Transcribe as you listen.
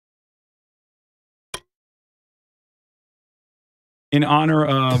in honor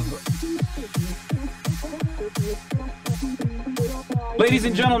of, ladies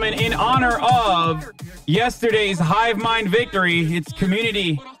and gentlemen, in honor of yesterday's Hive Mind victory. It's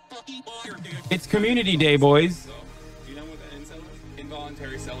community day, boys. You know what the incel is?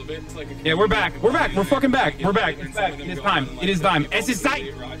 Involuntary celibate. It's like Yeah, we're back. We're fucking back. We're back. It's back. It is time. It is time. Es ist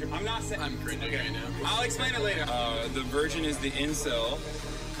Zeit. I'm not saying I'm cringing right now. I'll explain it later. The virgin is the incel,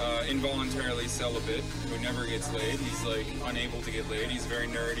 involuntarily celibate, who never gets laid. He's like unable to get laid. He's very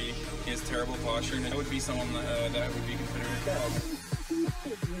nerdy. He has terrible posture, and that would be someone that would be considered a dog.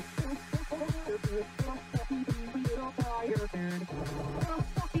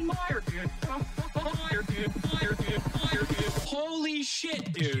 Holy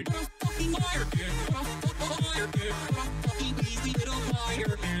shit, dude.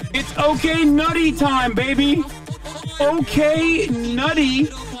 It's okay nutty time, baby. Okay nutty,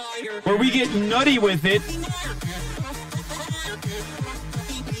 where we get nutty with it.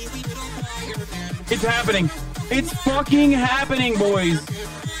 It's happening. It's fucking happening, boys.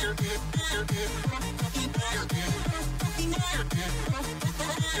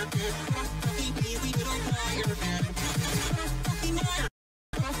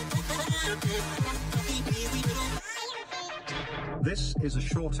 This is a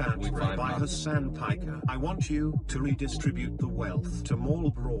short ad by Hasanabi. I want you to redistribute the wealth to Mall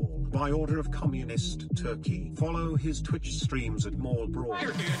Brawl by order of Communist Turkey. Follow his Twitch streams at Mall Brawl.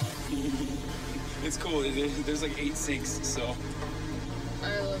 It's cool. There's like 8 sinks, so.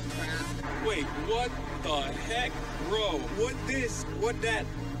 I love crap. Wait, what the heck? Bro, what this? What that?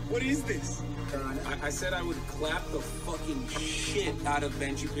 What is this? I said I would clap the fucking shit out of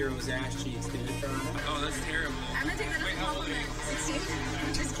Ben Shapiro's ass cheeks, dude. Oh, that's terrible. I'm gonna take that as a compliment. 16?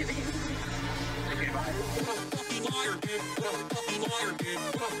 Just kidding.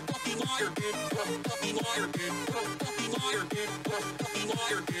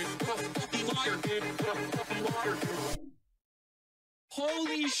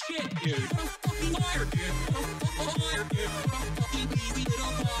 Holy shit, dude.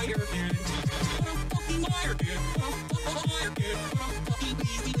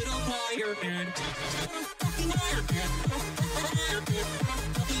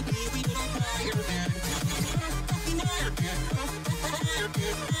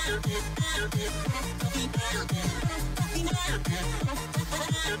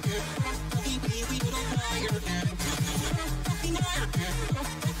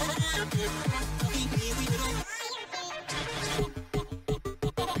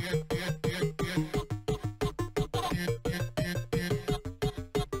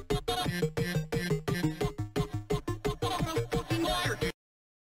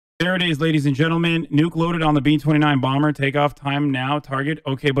 There it is, ladies and gentlemen. Nuke loaded on the B-29 bomber. Takeoff time now. Target,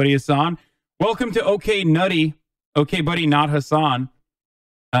 OKBuddy Hassan. Welcome to OK Nutty. OKBuddy, not Hassan.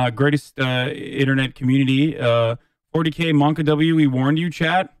 Greatest internet community. 40K Monka W, we warned you,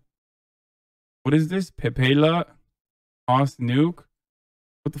 chat. What is this? Pepela. Ost Nuke.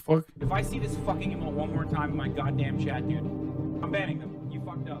 What the fuck? If I see this fucking emote one more time in my goddamn chat, dude, I'm banning them. You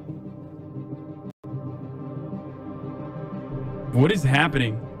fucked up. What is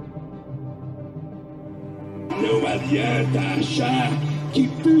happening? Não adianta achar que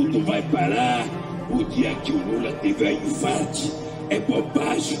tudo vai parar o dia que o Lula tiver infarte. É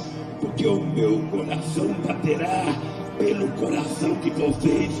bobagem, porque o meu coração baterá pelo coração de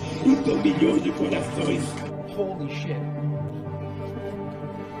vocês. Então milhões de corações. Holy shit.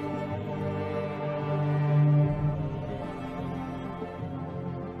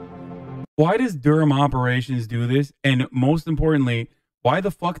 Why does Durham Operations do this? And most importantly, why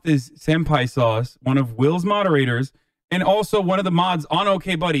the fuck does Senpai Sauce, one of Will's moderators, and also one of the mods on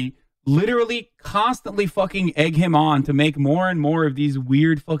OKBuddy, literally constantly fucking egg him on to make more and more of these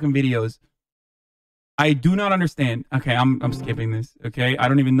weird fucking videos? I do not understand. Okay, I'm skipping this. Okay, I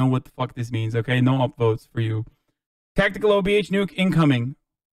don't even know what the fuck this means. Okay, no upvotes for you. Tactical OBH nuke incoming.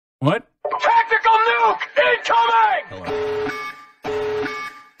 What? Tactical nuke incoming! Hello.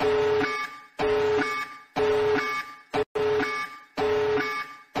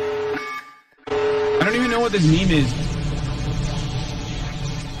 I don't even know what this meme is.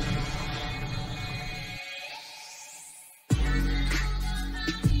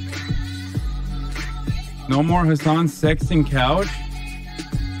 No more Hassan sexting couch.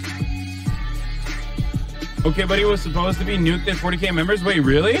 OKBuddy was supposed to be nuked at 40K members. Wait,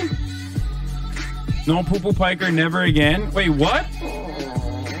 really? No poo poo piker, never again. Wait, what?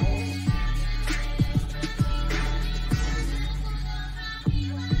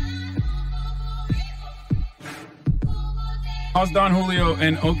 How's Don Julio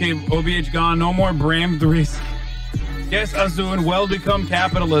and OBH gone? No more Bram 3. Yes, Azun, well become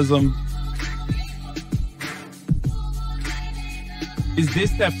capitalism. Is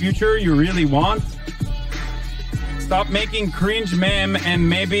this the future you really want? Stop making cringe meme and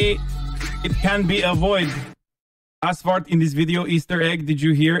maybe it can be avoided. Asphalt in this video, Easter egg. Did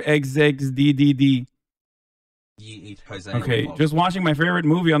you hear? XXDDD. Okay, just watching my favorite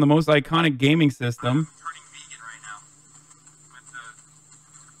movie on the most iconic gaming system. I'm turning vegan right now.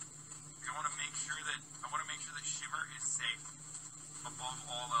 I want to make sure that Shimmer is safe above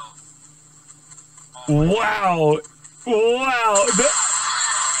all else. Wow. Wow.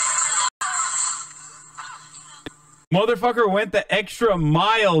 Motherfucker went the extra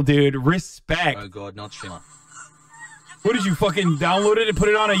mile, dude. Respect. Oh god, not Shimmer. What did you fucking download it and put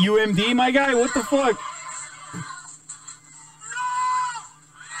it on a UMD, my guy? What the fuck?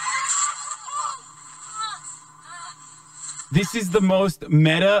 This is the most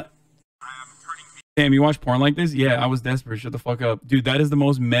meta. Damn, you watch porn like this? Yeah, I was desperate. Shut the fuck up. Dude, that is the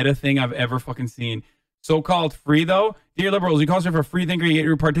most meta thing I've ever fucking seen. So-called free, though. Dear liberals, you call for a free thinker, yet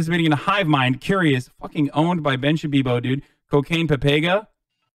you're participating in a hive mind. Curious. Fucking owned by Ben Shabibo, dude. Cocaine Pepega.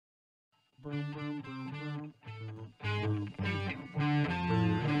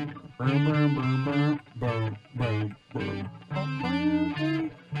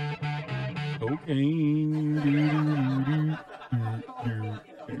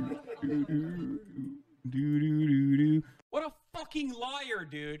 What a fucking liar,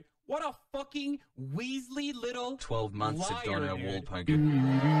 dude. What a fucking Weasley little 12 months liar, of Donna dude. Wallpoker.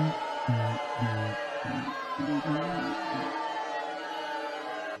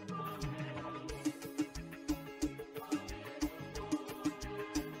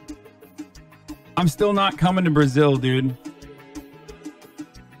 I'm still not coming to Brazil, dude.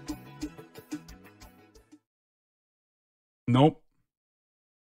 Nope.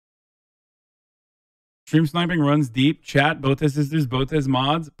 Stream sniping runs deep. Chat, Botes sisters, Botes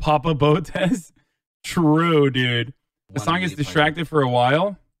mods. Papa Botes. True, dude. The song gets distracted for a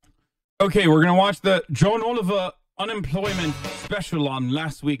while. Okay, we're going to watch the Joan Oliver unemployment special on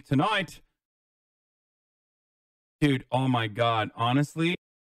last week tonight. Dude, oh my God. Honestly.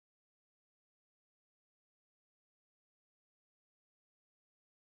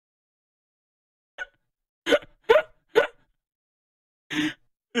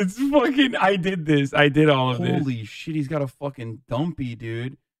 It's fucking, I did this. I did all of this. Holy shit, he's got a fucking dumpy,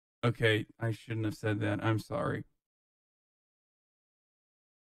 dude. Okay, I shouldn't have said that. I'm sorry.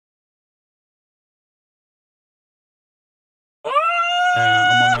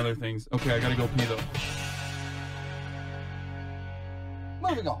 Among other things. Okay, I gotta go pee though.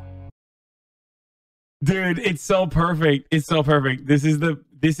 Moving on. Dude, it's so perfect. It's so perfect. This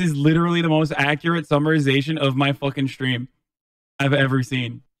is literally the most accurate summarization of my fucking stream I've ever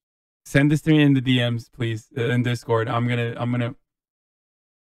seen. Send this to me in the DMs, please, in Discord. I'm gonna.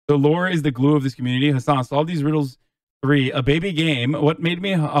 The lore is the glue of this community. Hassan, solve these riddles. 3. A baby game. What made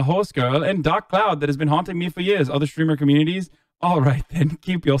me a host girl? And Dark Cloud that has been haunting me for years. Other streamer communities. All right, then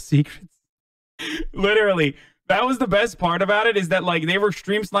keep your secrets. Literally, that was the best part about it. Is that like they were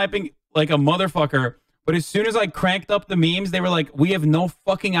stream sniping like a motherfucker, but as soon as I cranked up the memes, they were like, "We have no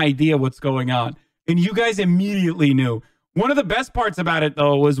fucking idea what's going on," and you guys immediately knew. One of the best parts about it,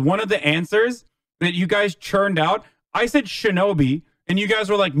 though, was one of the answers that you guys churned out. I said Shinobi, and you guys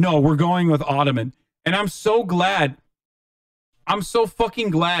were like, no, we're going with Ottoman. And I'm so glad. I'm so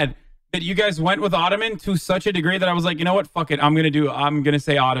fucking glad that you guys went with Ottoman to such a degree that I was like, you know what? Fuck it. I'm going to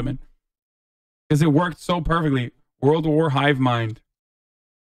say Ottoman. Because it worked so perfectly. World War Hive Mind.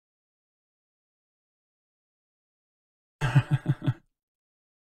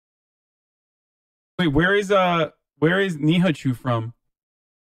 Wait, where is Nihachu from?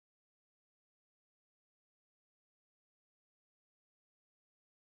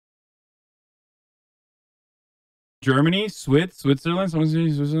 Germany, Switzerland. Someone's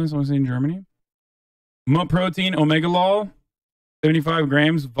saying Switzerland. Someone's saying Germany. Mut protein, omega lol. 75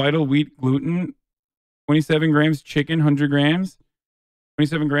 grams vital wheat gluten. 27 grams chicken, 100 grams.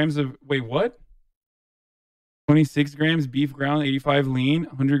 27 grams of wait, what? 26 grams beef ground, 85 lean,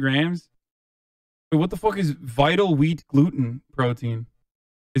 100 grams. Wait, what the fuck is vital wheat gluten protein?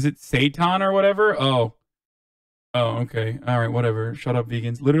 Is it seitan or whatever? Oh, okay. All right, whatever. Shut up,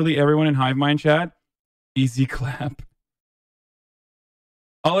 vegans. Literally everyone in Hive Mind chat. Easy clap.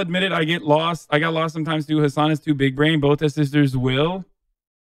 I'll admit it. I get lost. I got lost sometimes too. Hassan is too big brain. Both his sisters will.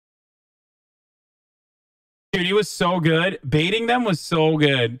 Dude, he was so good. Baiting them was so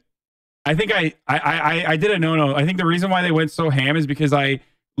good. I think I did a no. I think the reason why they went so ham is because I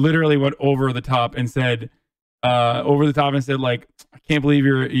literally went over the top and said, over the top and said like, I can't believe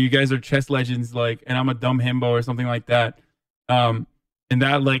you guys are chess legends, like, and I'm a dumb himbo or something like that. And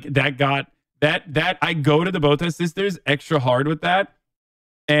that like that got that I go to the Bota sisters extra hard with that,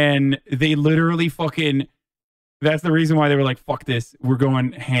 and they literally fucking. That's the reason why they were like, fuck this, we're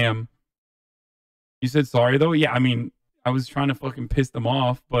going ham. You said sorry though? Yeah, I mean, I was trying to fucking piss them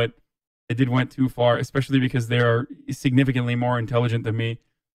off, but it did went too far, especially because they are significantly more intelligent than me,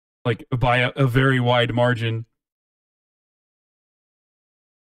 like by a very wide margin.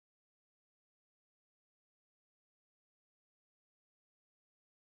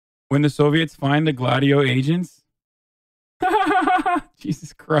 When the Soviets find the Gladio agents?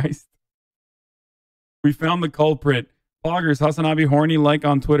 Jesus Christ. We found the culprit. Poggers, Hasanabi horny like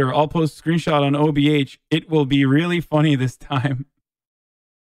on Twitter. I'll post screenshot on OBH. It will be really funny this time.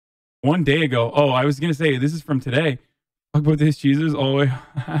 1 day ago. Oh, I was going to say, this is from today. Talk about this, Jesus. Oh,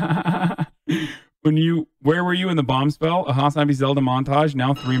 where were you in the bomb spell? A Hasanabi Zelda montage,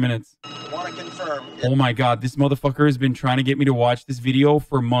 now 3 minutes. Want to confirm. Oh my God, this motherfucker has been trying to get me to watch this video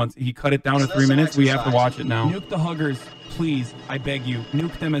for months. He cut it down to 3 minutes. We have to watch it now. Nuke the huggers, please. I beg you.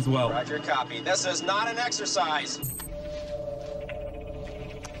 Nuke them as well. Roger, copy. This is not an exercise.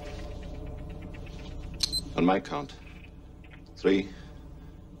 On my count. 3,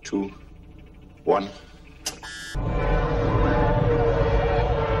 2, 1.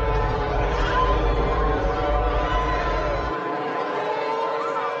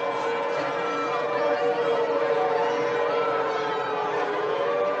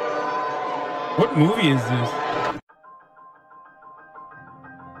 What movie is this?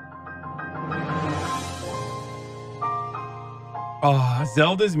 Oh,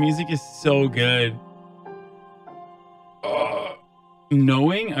 Zelda's music is so good.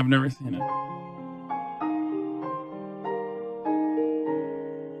 Knowing? I've never seen it.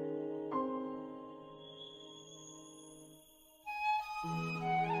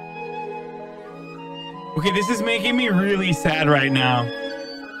 Okay, this is making me really sad right now.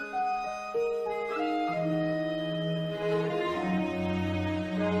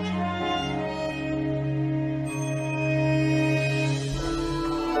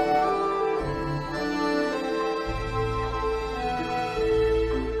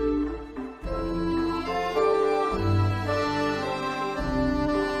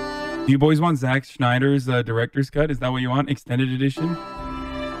 Do you boys want Zack Snyder's director's cut? Is that what you want? Extended edition?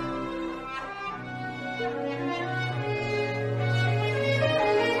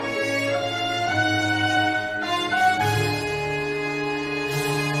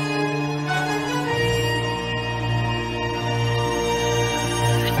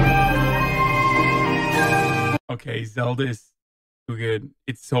 Okay, Zelda is too good.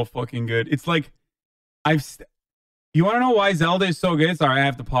 It's so fucking good. It's like, you want to know why Zelda is so good? Sorry, I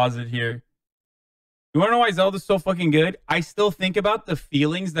have to pause it here. You want to know why Zelda is so fucking good? I still think about the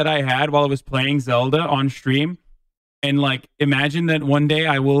feelings that I had while I was playing Zelda on stream, and like imagine that one day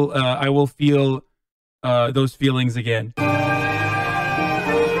I will feel those feelings again.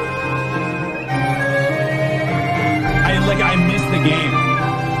 I miss the game.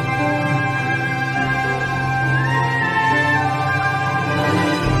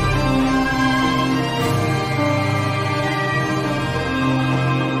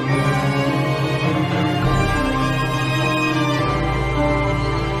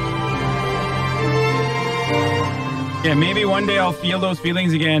 Yeah, maybe one day I'll feel those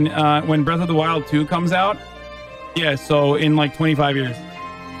feelings again when Breath of the Wild 2 comes out. Yeah, so in like 25 years.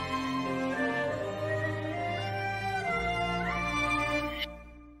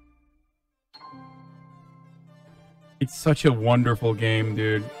 It's such a wonderful game,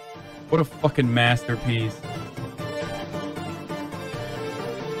 dude. What a fucking masterpiece.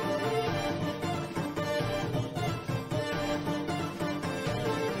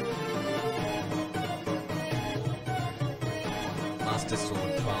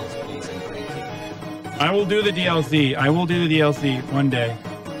 I will do the DLC. I will do the DLC one day.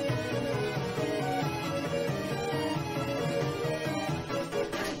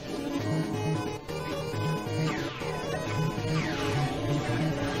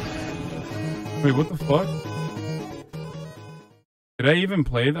 Wait, what the fuck? Did I even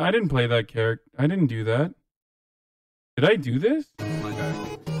play that? I didn't play that character. I didn't do that. Did I do this?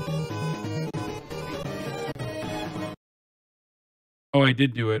 Oh, I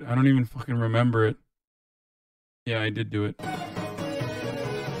did do it. I don't even fucking remember it. Yeah, I did do it.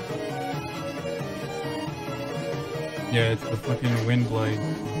 Yeah, it's the fucking wind blade.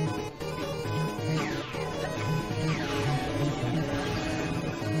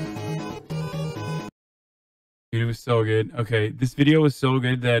 Dude, it was so good. Okay, this video was so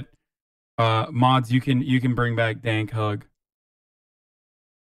good that Mods, you can bring back Dank Hug.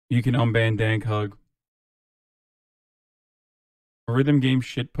 You can unban Dank Hug. Rhythm game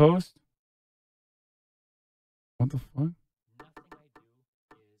shitpost? What the fuck?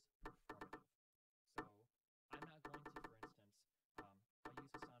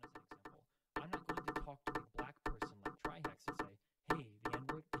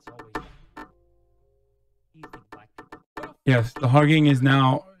 Yes, the hugging is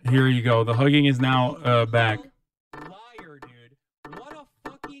now. Here you go. The hugging is now back. Liar, dude. What a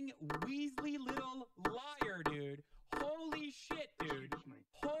fucking Weasley little liar, dude. Holy shit, dude.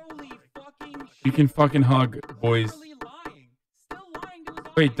 Holy fucking shit. You can fucking hug, boys.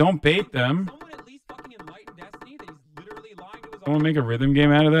 Wait, don't bait them. Someone make a rhythm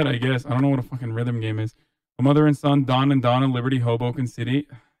game out of that, I guess. I don't know what a fucking rhythm game is. A mother and son, Don and Donna, Liberty, Hoboken City.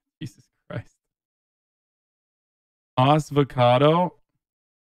 Jesus Christ. Avocado.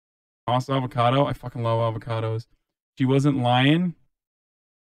 Avocado. I fucking love avocados. She wasn't lying.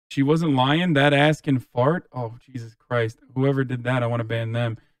 She wasn't lying. That ass can fart. Oh, Jesus Christ. Whoever did that, I want to ban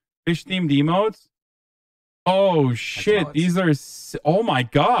them. Fish themed emotes. Oh, shit. These are... Oh, my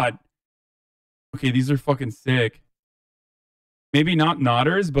God. Okay, these are fucking sick. Maybe not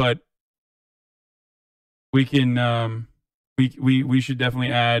Nodders, but we can... We should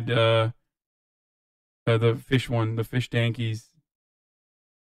definitely add... the fish one, the fish dankies.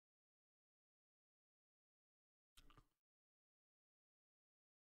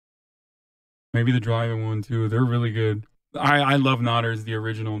 Maybe the driving one too. They're really good. I love Nodders, the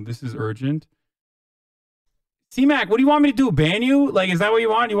original. This is urgent. C-Mac, what do you want me to do? Ban you? Like, is that what you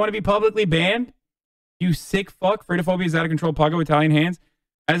want? You want to be publicly banned? You sick fuck. Fritophobia is out of control. Pago Italian hands.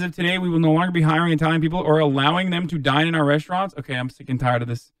 As of today, we will no longer be hiring Italian people or allowing them to dine in our restaurants. Okay, I'm sick and tired of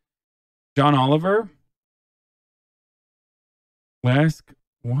this. John Oliver. What?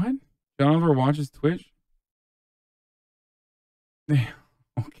 John Oliver watches Twitch?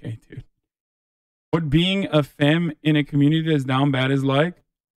 Okay, dude. What being a femme in a community that's down bad is like?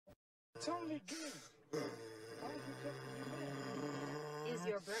 Is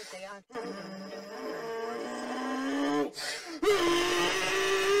your birthday on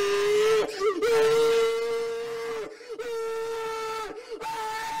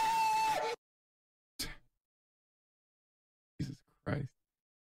Jesus Christ.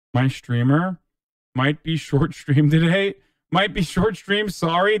 My streamer might be short stream today. Might be short stream.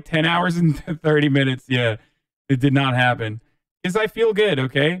 Sorry. 10 hours and 30 minutes. Yeah. It did not happen. Because I feel good,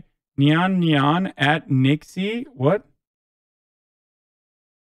 okay? Neon at Nixie. What?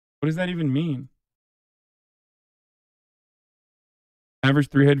 What does that even mean? Average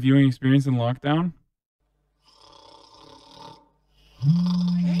 3-head viewing experience in lockdown?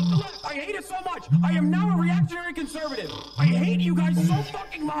 I hate it so much. I am now a reactionary conservative. I hate you guys so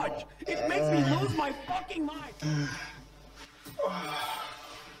fucking much. It makes me lose my fucking mind.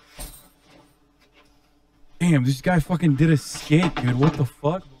 Damn, this guy fucking did a skit, dude. What the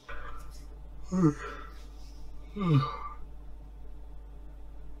fuck?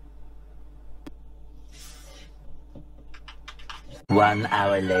 1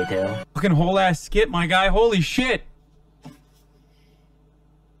 hour later. Fucking whole ass skit, my guy. Holy shit.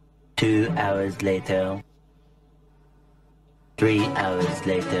 2 hours later. 3 hours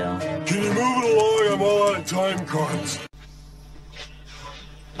later. Can you move it along? I'm all out of time cards.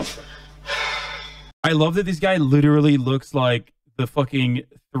 I love that this guy literally looks like the fucking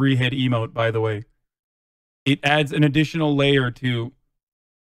 3-head emote, by the way. It adds an additional layer to...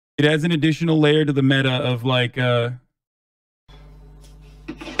 It adds an additional layer to the meta of like...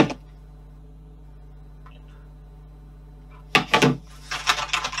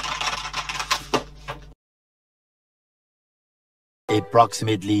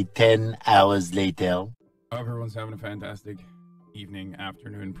 Approximately 10 hours later. Hope everyone's having a fantastic evening,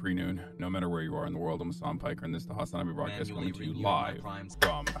 afternoon, pre-noon, no matter where you are in the world. I'm Hassan Piker, and this is the Hasanabi broadcast coming to you live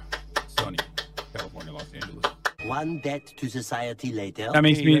from sunny California, Los Angeles. One debt to society later. That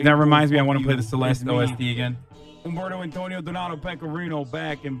reminds me, I want to play the Celeste OST again. Umberto Antonio Donato Pecorino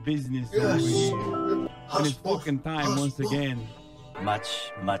back in business. Yes. And it's fucking time once again.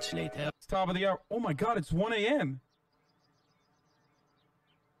 Much later. It's top of the hour. Oh my god, it's 1 a.m.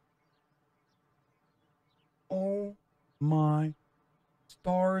 Oh my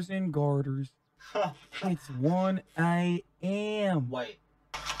stars and garters. It's 1 a.m. Wait.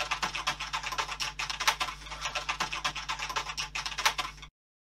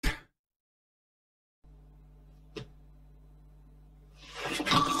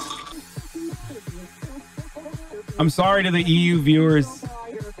 I'm sorry to the EU viewers.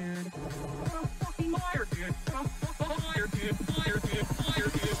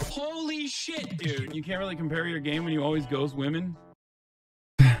 Holy Dude, you can't really compare your game when you always ghost women.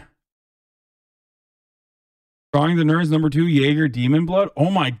 Drawing the Nerds #2, Jaeger Demon Blood. Oh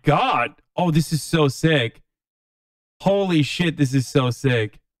my god. Oh, this is so sick. Holy shit, this is so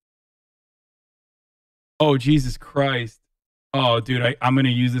sick. Oh, Jesus Christ. Oh, dude, I'm gonna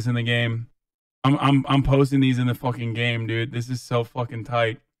use this in the game. I'm posting these in the fucking game, dude. This is so fucking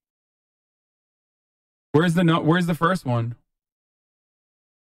tight. Where's the first one?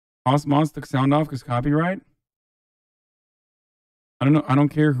 Osmos took sound off because copyright. I don't know. I don't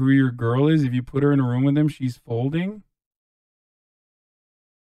care who your girl is. If you put her in a room with him, she's folding.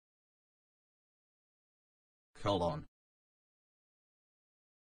 Hold on.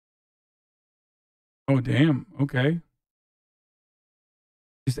 Oh, damn. Okay.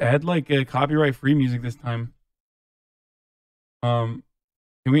 Just add like a copyright free music this time. Can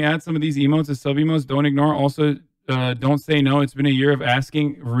we add some of these emotes as sub emotes? Don't ignore. Also, don't say no. It's been a year of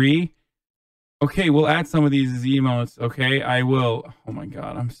asking. Okay, we'll add some of these as emotes. Okay, I will. Oh my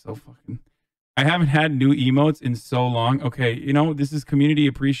god, I'm so fucking. I haven't had new emotes in so long. Okay, you know, this is Community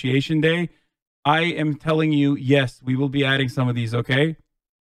Appreciation Day. I am telling you, yes, we will be adding some of these. Okay.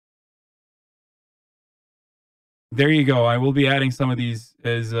 There you go. I will be adding some of these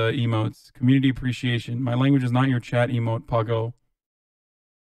as emotes. Community appreciation. My language is not your chat emote, Pago.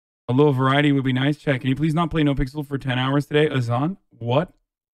 A little variety would be nice. Chat, can you please not play No Pixel for 10 hours today? Azan? What?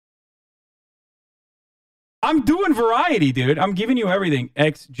 I'm doing variety, dude. I'm giving you everything.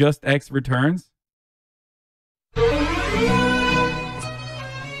 Just X returns.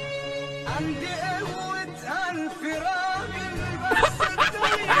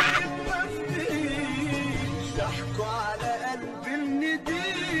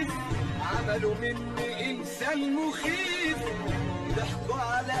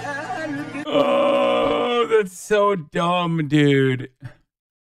 Oh, that's so dumb, dude.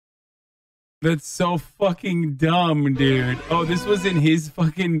 That's so fucking dumb, dude. Oh, this was in his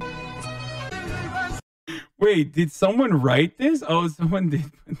fucking... Wait, did someone write this? Oh, someone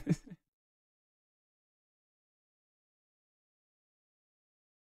did put this.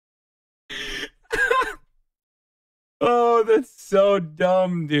 Oh, that's so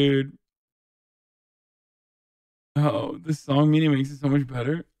dumb, dude. Oh, the song meaning makes it so much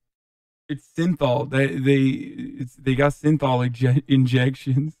better. It's synthol. They got synthol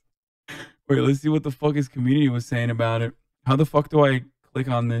injections. Wait, let's see what the fuck his community was saying about it. How the fuck do I click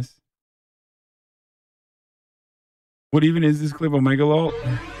on this? What even is this clip? Omega lol?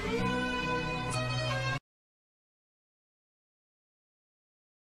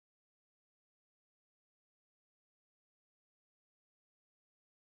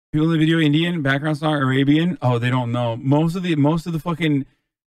 People in the video Indian, background song Arabian. Oh, they don't know. Most of the fucking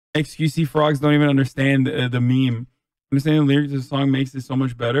XQC frogs don't even understand the meme. Understanding the lyrics of the song makes it so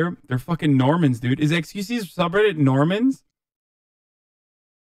much better. They're fucking Normans, dude. Is XQC's subreddit Normans?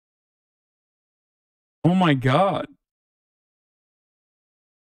 Oh my god.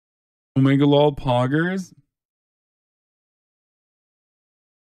 Omega lol poggers.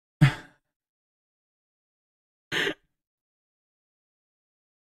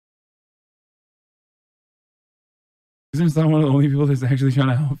 Isn't that one of the only people that's actually trying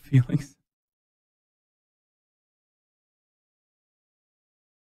to help Felix?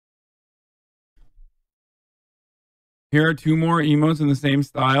 Here are two more emotes in the same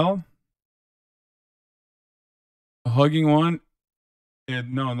style. A hugging one. Yeah,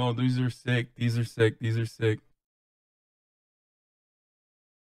 no, these are sick. These are sick. These are sick.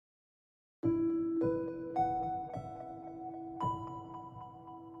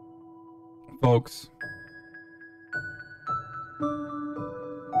 Folks.